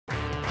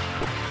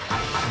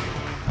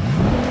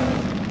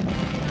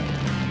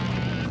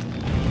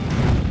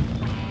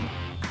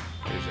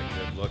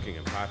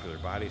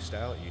popular body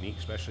style, unique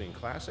especially in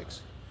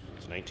classics.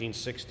 It's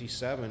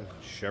 1967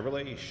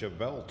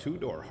 Chevelle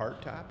two-door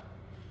hardtop.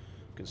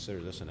 Consider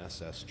this an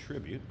SS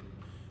Tribute.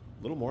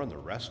 A little more on the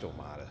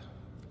Restomata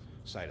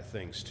side of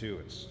things too.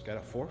 It's got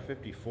a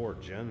 454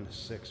 Gen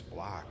 6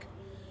 block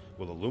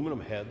with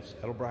aluminum heads,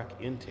 Edelbrock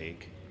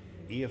intake,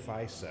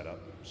 EFI setup,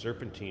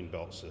 serpentine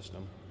belt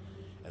system,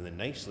 and then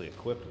nicely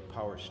equipped with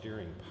power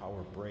steering,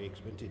 power brakes,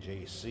 vintage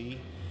AC.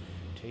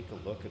 Take a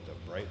look at the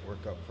bright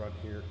work up front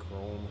here,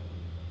 chrome.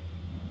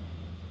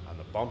 On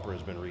the bumper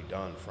has been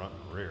redone, front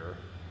and rear.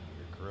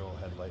 Your grille,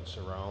 headlight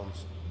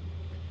surrounds.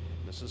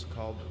 This is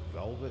called the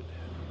Velvet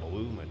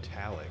Blue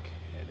Metallic,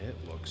 and it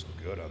looks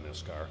good on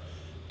this car.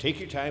 Take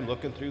your time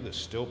looking through the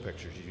still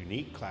pictures.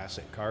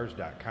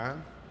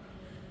 UniqueClassicCars.com.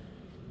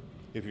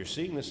 If you're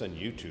seeing this on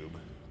YouTube,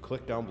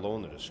 click down below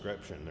in the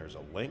description. There's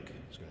a link.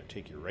 It's going to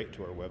take you right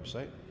to our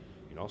website.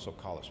 You can also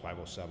call us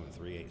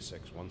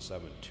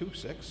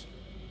 507-386-1726.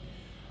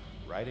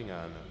 Riding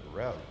on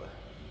Rev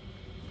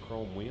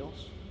chrome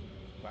wheels,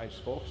 5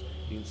 spokes.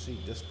 You can see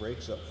disc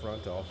brakes up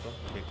front also.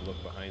 Take a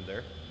look behind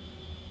there.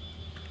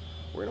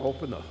 We're going to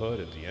open the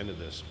hood at the end of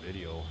this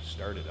video,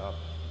 start it up,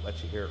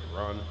 let you hear it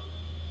run.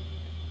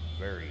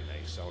 Very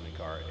nice sounding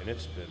car, and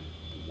it's been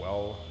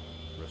well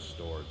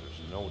restored.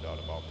 There's no doubt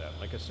about that.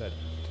 Like I said,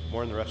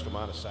 more on the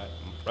Restomata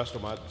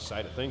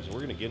side of things, and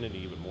we're going to get into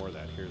even more of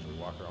that here as we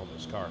walk around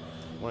this car.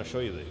 I want to show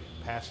you the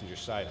passenger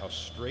side, how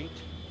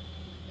straight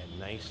and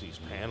nice these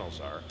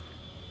panels are.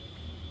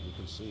 You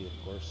can see, of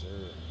course,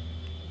 they're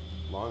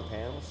long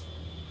panels,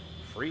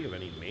 free of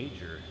any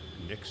major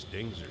nicks,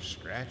 dings, or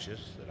scratches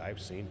that I've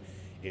seen.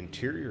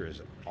 Interior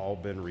has all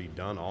been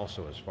redone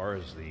also as far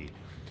as the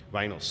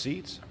vinyl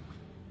seats.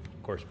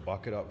 Of course,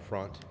 bucket up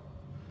front,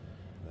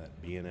 that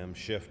B&M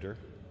shifter,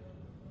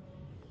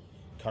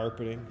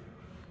 carpeting,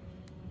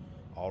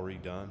 all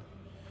redone.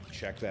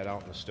 Check that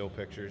out in the still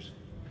pictures.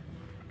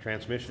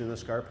 Transmission in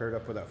this car paired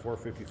up with that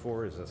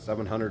 454 is a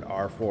 700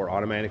 R4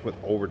 automatic with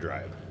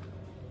overdrive.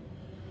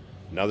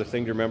 Another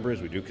thing to remember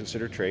is we do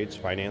consider trades.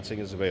 Financing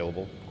is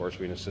available. Of course,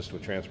 we can assist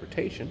with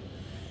transportation,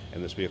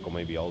 and this vehicle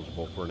may be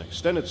eligible for an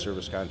extended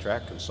service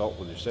contract. Consult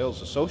with your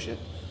sales associate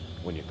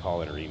when you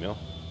call in or email.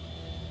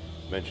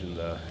 Mentioned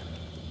the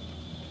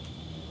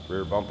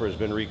rear bumper has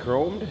been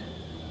re-chromed.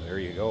 There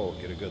you go,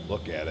 get a good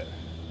look at it.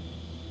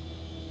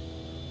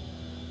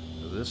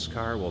 This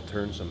car will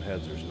turn some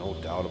heads, there's no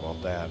doubt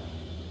about that.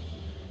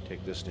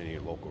 Take this to any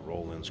local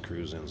roll-ins,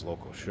 cruise-ins,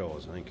 local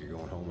shows. I think you're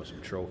going home with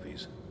some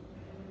trophies.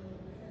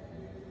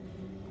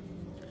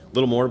 A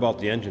little more about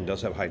the engine. It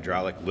does have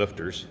hydraulic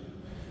lifters.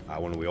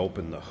 When we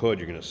open the hood,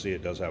 you're going to see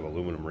it does have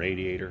aluminum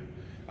radiator,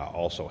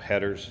 also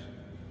headers.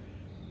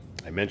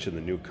 I mentioned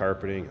the new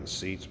carpeting and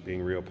seats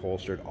being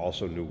reupholstered,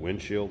 also new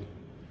windshield.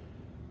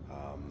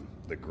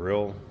 The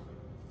grille,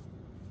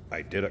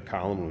 I did a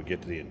column when we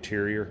get to the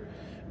interior.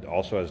 It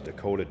also has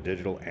Dakota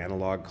digital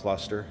analog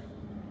cluster,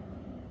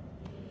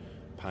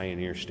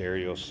 Pioneer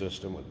stereo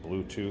system with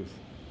Bluetooth.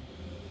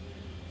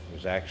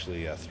 There's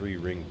actually a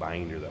 3-ring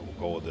binder that will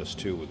go with this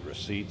too, with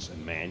receipts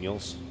and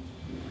manuals.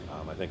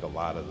 I think a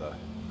lot of the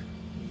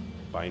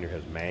binder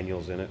has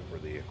manuals in it for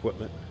the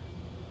equipment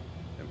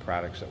and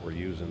products that we're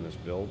using in this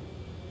build.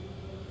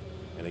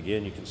 And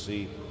again, you can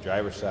see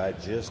driver's side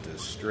just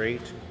as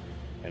straight,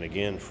 and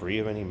again, free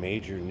of any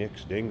major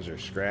nicks, dings, or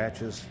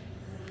scratches.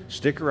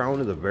 Stick around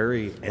to the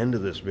very end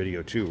of this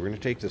video too. We're going to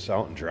take this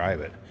out and drive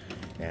it.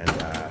 And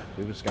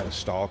we've just got a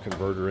stall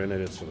converter in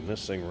it. So when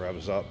this thing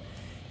revs up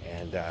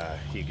and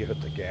you give it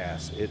the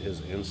gas, it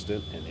is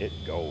instant and it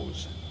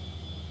goes.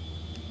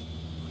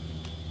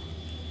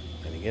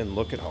 And again,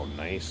 look at how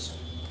nice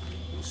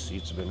these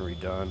seats have been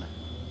redone.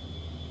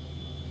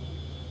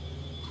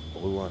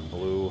 Blue on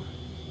blue.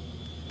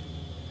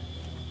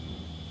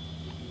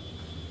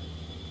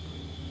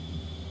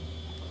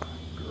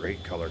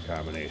 Great color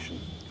combination.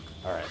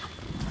 All right.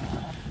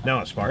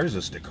 Now, as far as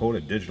this Dakota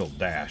digital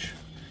dash,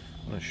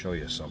 I'm going to show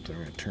you something.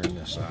 We're going to turn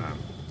this on.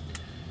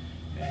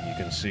 And you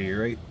can see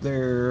right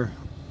there,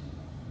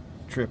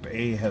 trip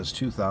A has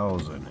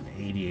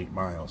 2,088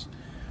 miles.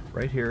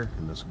 Right here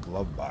in this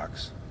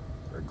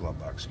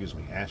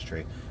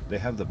ashtray, they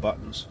have the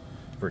buttons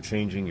for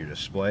changing your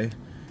display.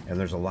 And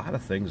there's a lot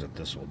of things that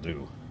this will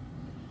do.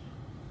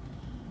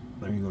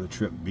 There you go to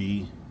trip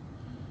B.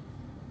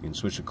 You can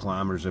switch the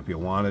kilometers if you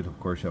wanted. Of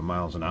course, you have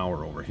miles an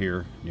hour over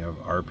here. You have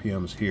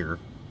RPMs here.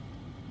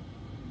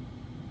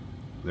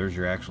 There's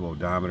your actual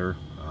odometer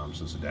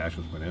since the dash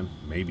was put in.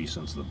 Maybe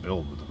since the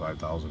build with the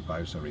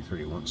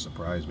 5,573, it wouldn't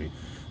surprise me.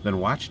 Then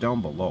watch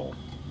down below.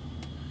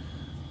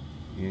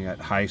 You got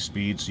high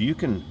speed, so you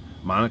can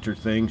monitor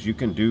things. You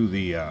can do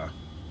the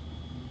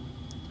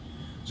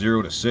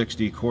 0 to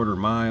 60, quarter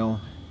mile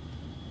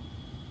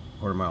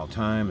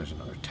time. There's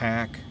another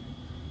tack,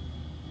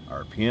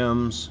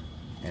 RPMs,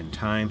 and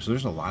time. So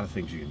there's a lot of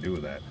things you can do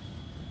with that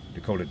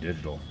Dakota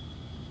digital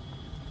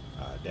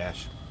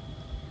dash.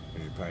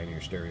 There's your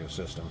Pioneer stereo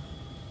system.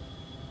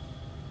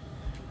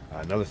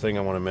 Another thing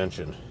I want to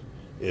mention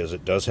is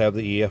it does have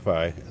the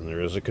EFI, and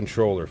there is a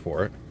controller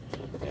for it,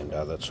 and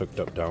that's hooked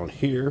up down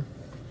here.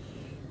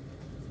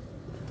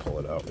 pull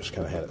it out. Just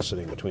kind of had it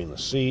sitting between the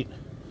seat.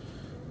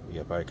 You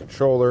get by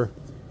controller.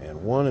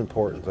 And one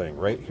important thing,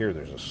 right here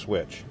there's a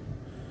switch.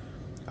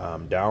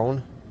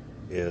 Down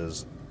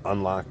is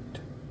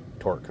unlocked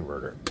torque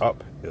converter.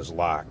 Up is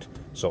locked.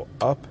 So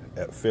up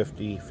at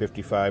 50,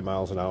 55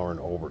 miles an hour and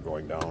over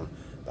going down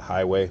the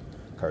highway, the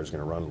car's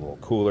going to run a little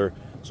cooler.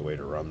 It's a way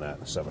to run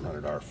that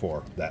 700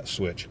 R4, that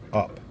switch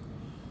up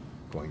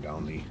going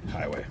down the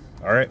highway.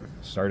 All right,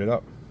 start it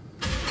up.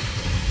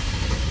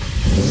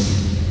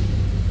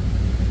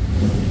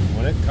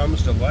 When it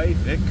comes to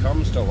life, it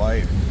comes to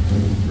life.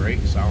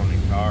 Great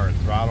sounding car and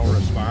throttle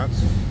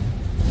response.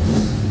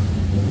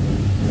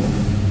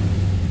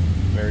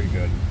 Very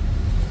good.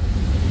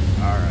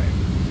 All right.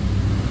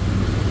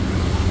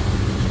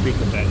 Speak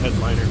with that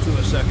headliner too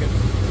a second.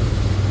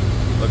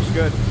 Looks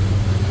good.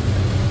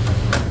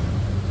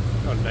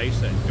 How nice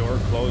that door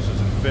closes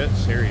and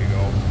fits. Here you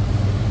go.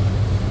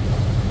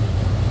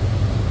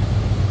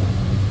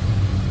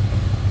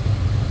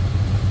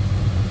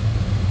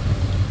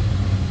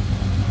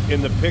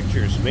 In the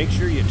pictures, make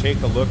sure you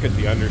take a look at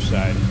the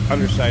underside.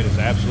 Underside is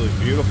absolutely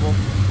beautiful.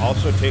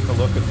 Also take a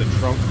look at the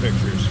trunk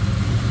pictures.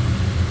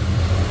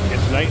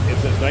 It's nice.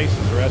 It's as nice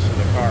as the rest of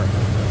the car.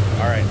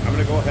 All right, I'm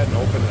going to go ahead and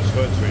open this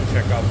hood so we can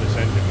check out this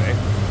engine bay.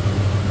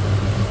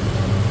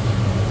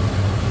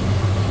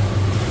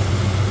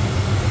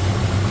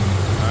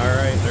 All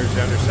right, there's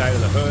the underside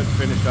of the hood,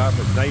 finished off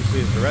as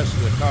nicely as the rest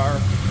of the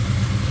car.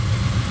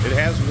 It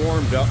has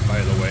warmed up,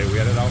 by the way. We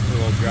had it out for a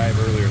little drive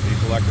earlier.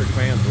 These electric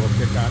fans will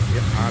kick on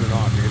and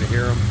off. You're going to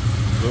hear them.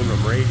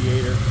 Aluminum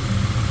radiator.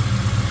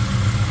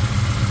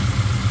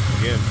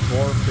 Again,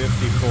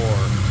 454. A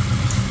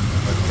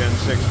Gen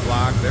 6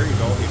 block. There you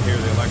go. You can hear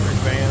the electric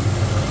fan.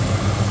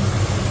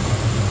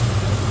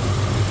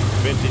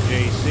 Vintage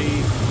AC.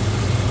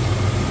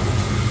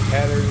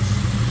 Headers.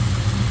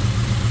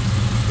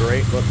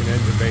 Great looking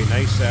engine bay.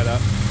 Nice setup.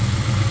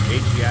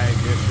 HEI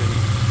ignition.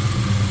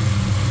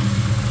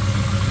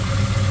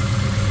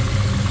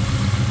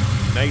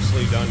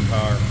 Nicely done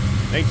car.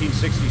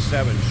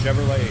 1967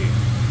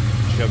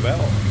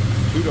 Chevelle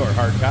 2-door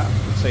hardtop.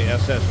 Let's say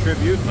SS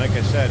Tribute. And like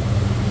I said,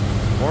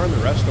 more on the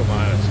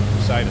resto-mod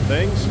side of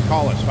things.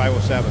 Call us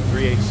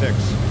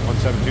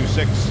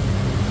 507-386-1726.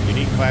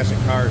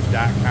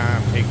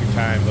 UniqueClassicCars.com. Take your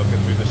time looking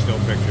through the still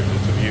pictures.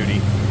 It's a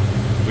beauty.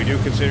 We do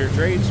consider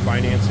trades.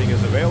 Financing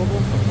is available.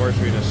 Of course,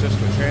 we can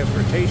assist with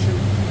transportation,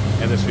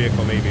 and this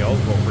vehicle may be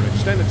eligible for an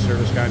extended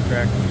service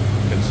contract.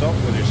 Consult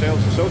with your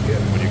sales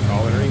associate when you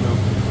call in or email.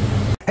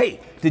 Hey,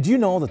 did you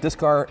know that this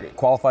car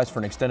qualifies for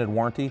an extended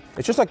warranty?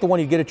 It's just like the one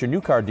you get at your new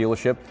car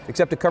dealership,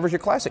 except it covers your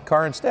classic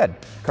car instead.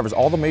 It covers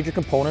all the major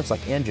components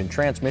like engine,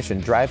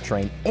 transmission,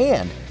 drivetrain,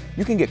 and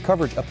you can get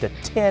coverage up to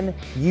 10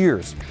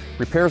 years.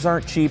 Repairs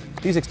aren't cheap.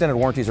 These extended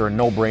warranties are a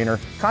no-brainer.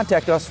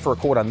 Contact us for a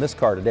quote on this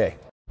car today.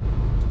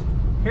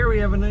 Here we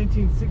have a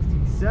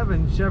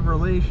 1967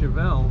 Chevrolet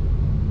Chevelle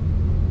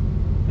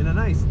in a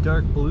nice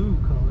dark blue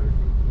color.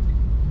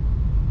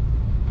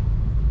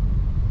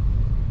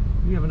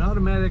 We have an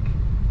automatic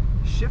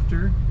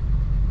shifter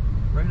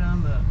right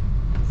on the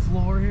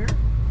floor here,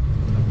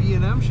 a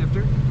B&M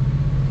shifter.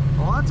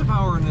 Lots of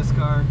power in this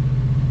car.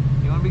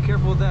 You want to be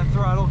careful with that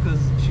throttle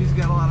because she's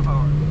got a lot of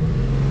power.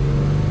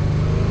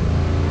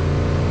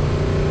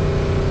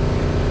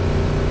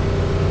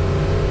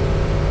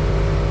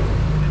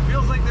 It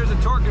feels like there's a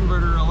torque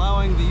converter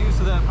allowing the use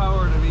of that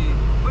power to be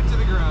put to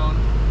the ground.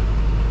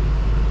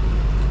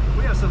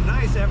 We have some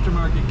nice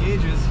aftermarket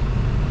gauges.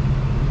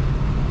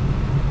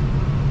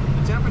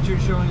 Temperature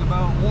showing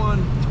about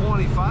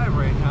 125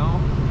 right now.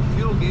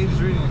 Fuel gauge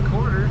is reading a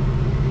quarter.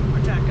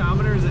 Our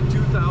tachometer is at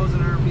 2,000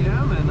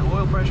 RPM and the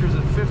oil pressure is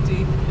at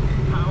 50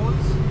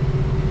 pounds.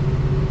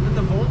 And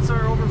the volts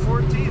are over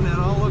 14. That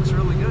all looks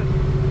really good.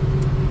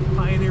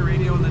 Pioneer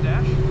radio in the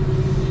dash.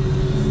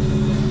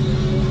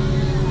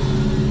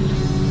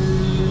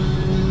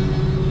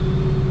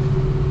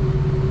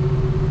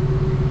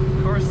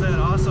 Of course, that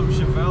awesome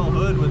Chevelle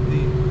hood with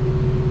the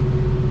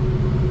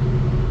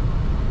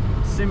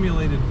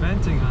simulated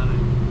venting on it.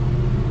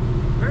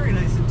 Very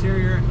nice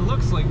interior. It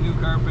looks like new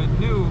carpet,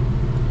 new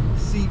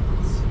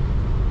seats,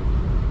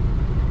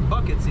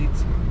 bucket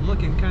seats,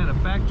 looking kind of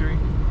factory.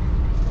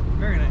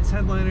 Very nice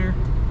headliner.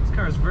 This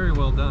car is very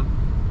well done.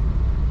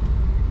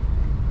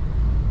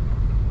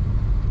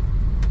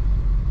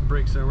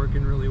 Brakes are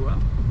working really well.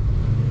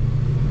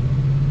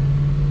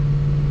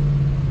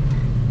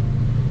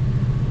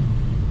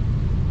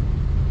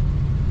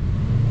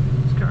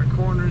 This car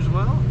corners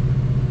well.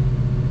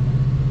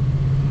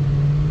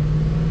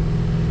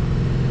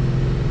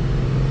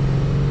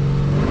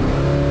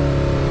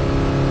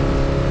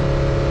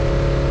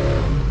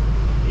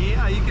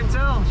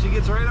 She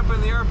gets right up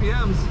in the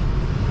RPMs,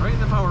 right in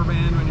the power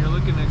band when you're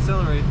looking to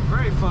accelerate.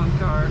 Very fun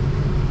car.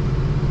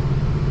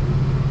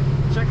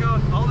 Check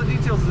out all the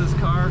details of this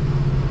car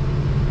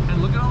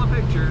and look at all the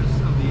pictures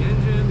of the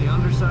engine, the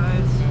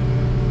undersides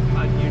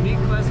at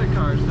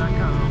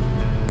UniqueClassicCars.com.